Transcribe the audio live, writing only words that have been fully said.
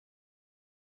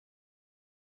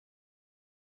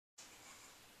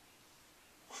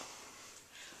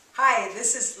Hi,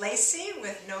 this is Lacey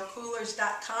with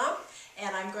NoCoolers.com,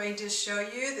 and I'm going to show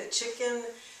you the chicken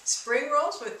spring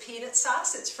rolls with peanut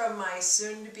sauce. It's from my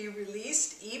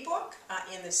soon-to-be-released ebook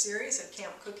in the series of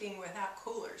Camp Cooking Without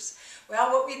Coolers.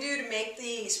 Well, what we do to make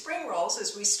the spring rolls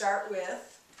is we start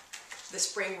with the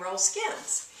spring roll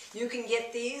skins. You can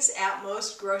get these at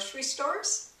most grocery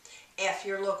stores. If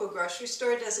your local grocery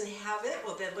store doesn't have it,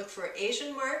 well then look for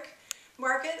Asian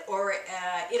market or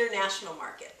international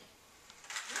market.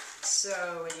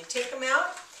 So when you take them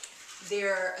out,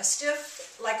 they're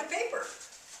stiff like a paper.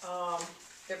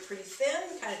 They're pretty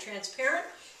thin, kind of transparent.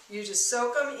 You just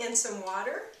soak them in some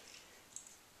water.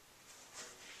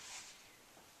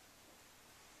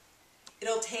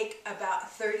 It'll take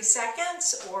about 30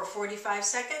 seconds or 45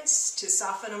 seconds to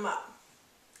soften them up.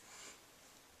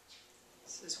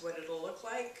 This is what it'll look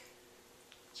like.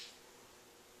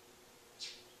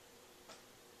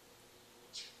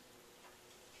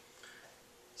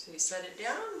 So you set it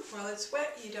down while it's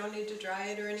wet. You don't need to dry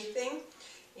it or anything.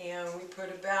 And we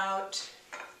put about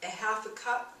a half a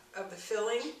cup of the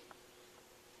filling.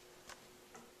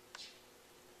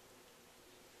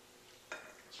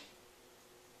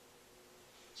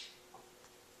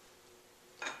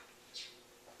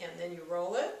 And then you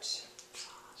roll it.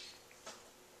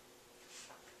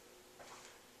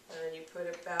 And then you put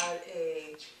about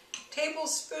a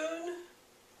tablespoon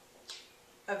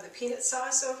of the peanut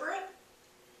sauce over it.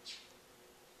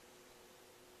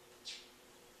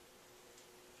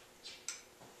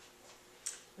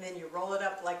 And then you roll it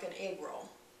up like an egg roll.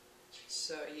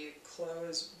 So you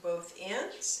close both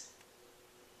ends.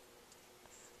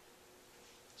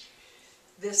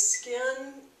 This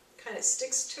skin kind of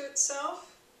sticks to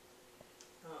itself.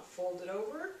 Fold it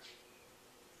over,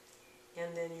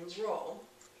 and then you roll.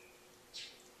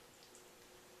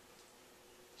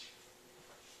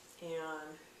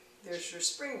 And there's your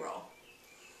spring roll.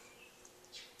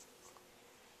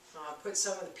 Put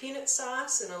some of the peanut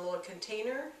sauce in a little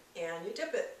container and you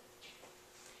dip it.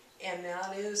 And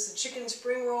that is the chicken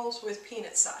spring rolls with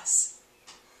peanut sauce.